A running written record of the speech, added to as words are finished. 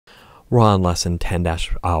We're on lesson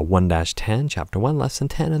 1-10, chapter 1, lesson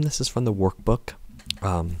 10, and this is from the workbook,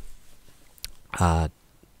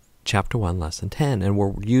 chapter 1, lesson 10, and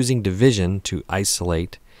we're using division to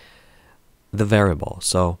isolate the variable.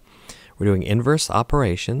 So we're doing inverse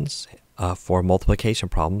operations for multiplication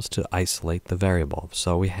problems to isolate the variable.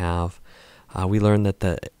 So we have, we learned that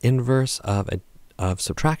the inverse of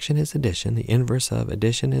subtraction is addition. The inverse of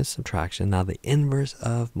addition is subtraction. Now the inverse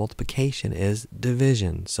of multiplication is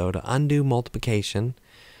division. So to undo multiplication,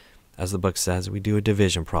 as the book says, we do a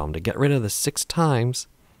division problem. To get rid of the 6 times,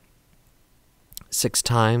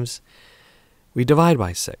 we divide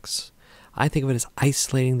by 6. I think of it as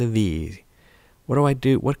isolating the v. What do I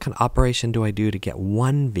do? What kind of operation do I do to get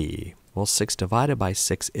 1v? Well, 6 divided by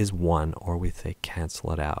 6 is 1, or we say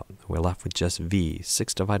cancel it out. We're left with just v.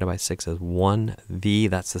 6 divided by 6 is 1v.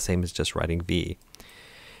 That's the same as just writing v.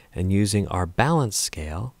 And using our balance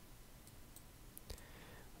scale,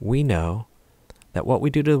 we know that what we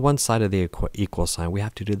do to one side of the equal sign, we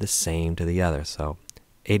have to do the same to the other. So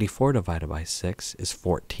 84 divided by 6 is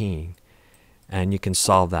 14. And you can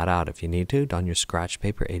solve that out if you need to on your scratch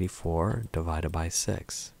paper. 84 divided by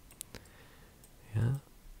 6. Yeah.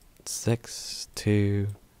 6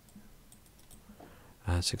 times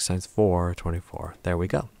 4, 24. There we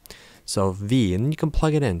go. So v, and you can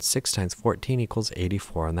plug it in. 6 times 14 equals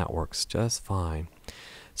 84, and that works just fine.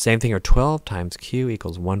 Same thing, or 12 times q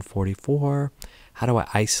equals 144. How do I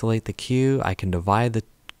isolate the q? I can divide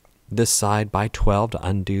this side by 12 to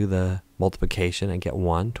undo the multiplication and get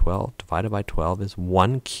 1. 12 divided by 12 is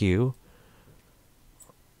 1q.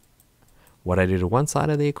 What I do to one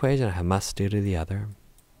side of the equation, I must do to the other.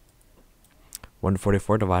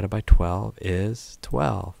 144 divided by 12 is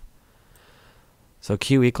 12. So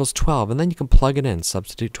q equals 12, and then you can plug it in.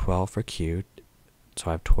 Substitute 12 for q. So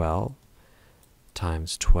I have 12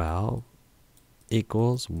 times 12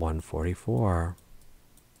 equals 144.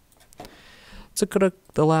 Let's look at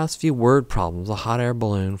the last few word problems. A hot air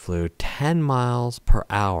balloon flew 10 miles per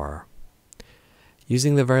hour.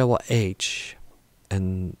 Using the variable h,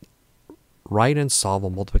 and write and solve a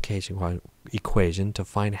multiplication equation to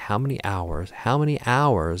find how many hours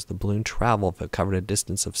the balloon traveled if it covered a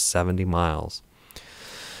distance of 70 miles.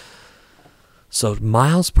 So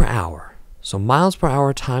miles per hour. So miles per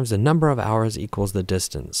hour times the number of hours equals the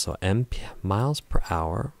distance. So miles per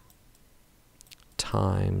hour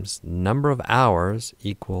times number of hours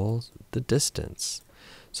equals the distance.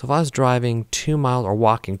 So if I was driving 2 miles or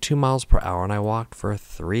walking 2 miles per hour and I walked for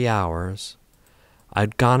 3 hours,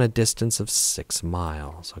 I'd gone a distance of 6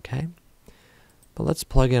 miles, okay? But let's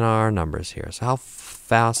plug in our numbers here. So how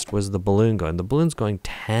fast was the balloon going? The balloon's going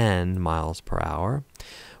 10 miles per hour.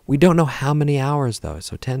 We don't know how many hours, though.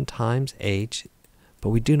 So 10 times h, but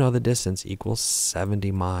we do know the distance equals 70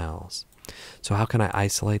 miles. So how can I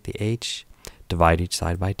isolate the h? Divide each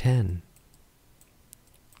side by 10.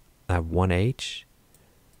 I have 1h.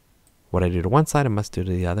 What I do to one side, I must do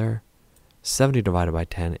to the other. 70 divided by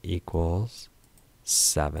 10 equals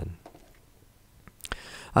 7.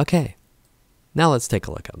 Okay, now let's take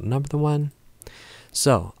a look at number 1.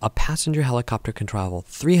 So, a passenger helicopter can travel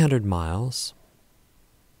 300 miles.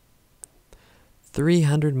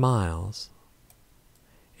 300 miles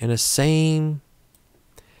in the same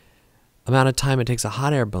amount of time it takes a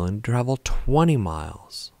hot air balloon to travel 20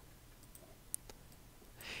 miles.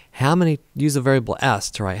 How many, use the variable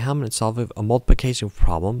s to write how many, solve a multiplication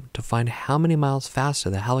problem to find how many miles faster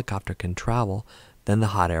the helicopter can travel than the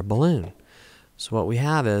hot air balloon. So what we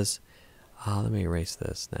have is, let me erase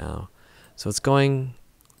this now. So it's going,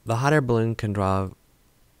 the hot air balloon can drive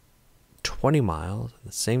 20 miles at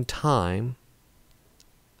the same time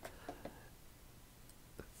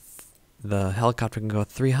the helicopter can go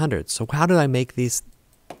 300. So how do I make these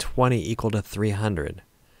 20 equal to 300?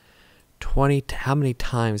 20, how many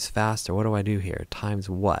times faster? What do I do here?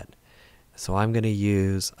 Times what? So I'm going to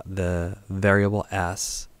use the variable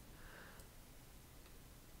s.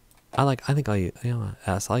 I think I'll use,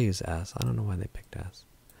 s. I'll use s. I don't know why they picked s.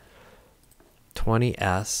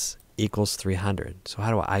 20s equals 300. So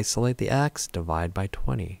how do I isolate the x? Divide by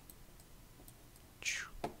 20.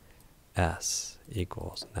 S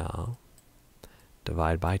equals, now,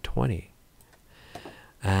 divide by 20.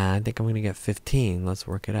 And I think I'm going to get 15. Let's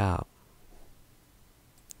work it out.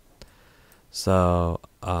 So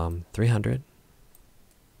 300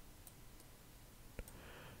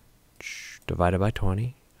 divided by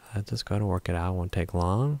 20. Let's just go and work it out. It won't take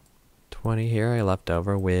long. 20 here I left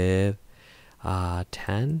over with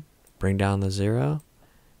 10. Bring down the 0.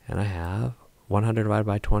 And I have 100 divided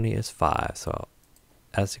by 20 is 5. So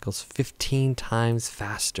s equals 15 times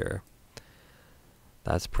faster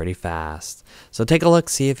That's pretty fast. So take a look,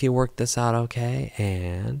 see if you work this out okay,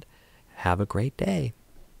 and have a great day.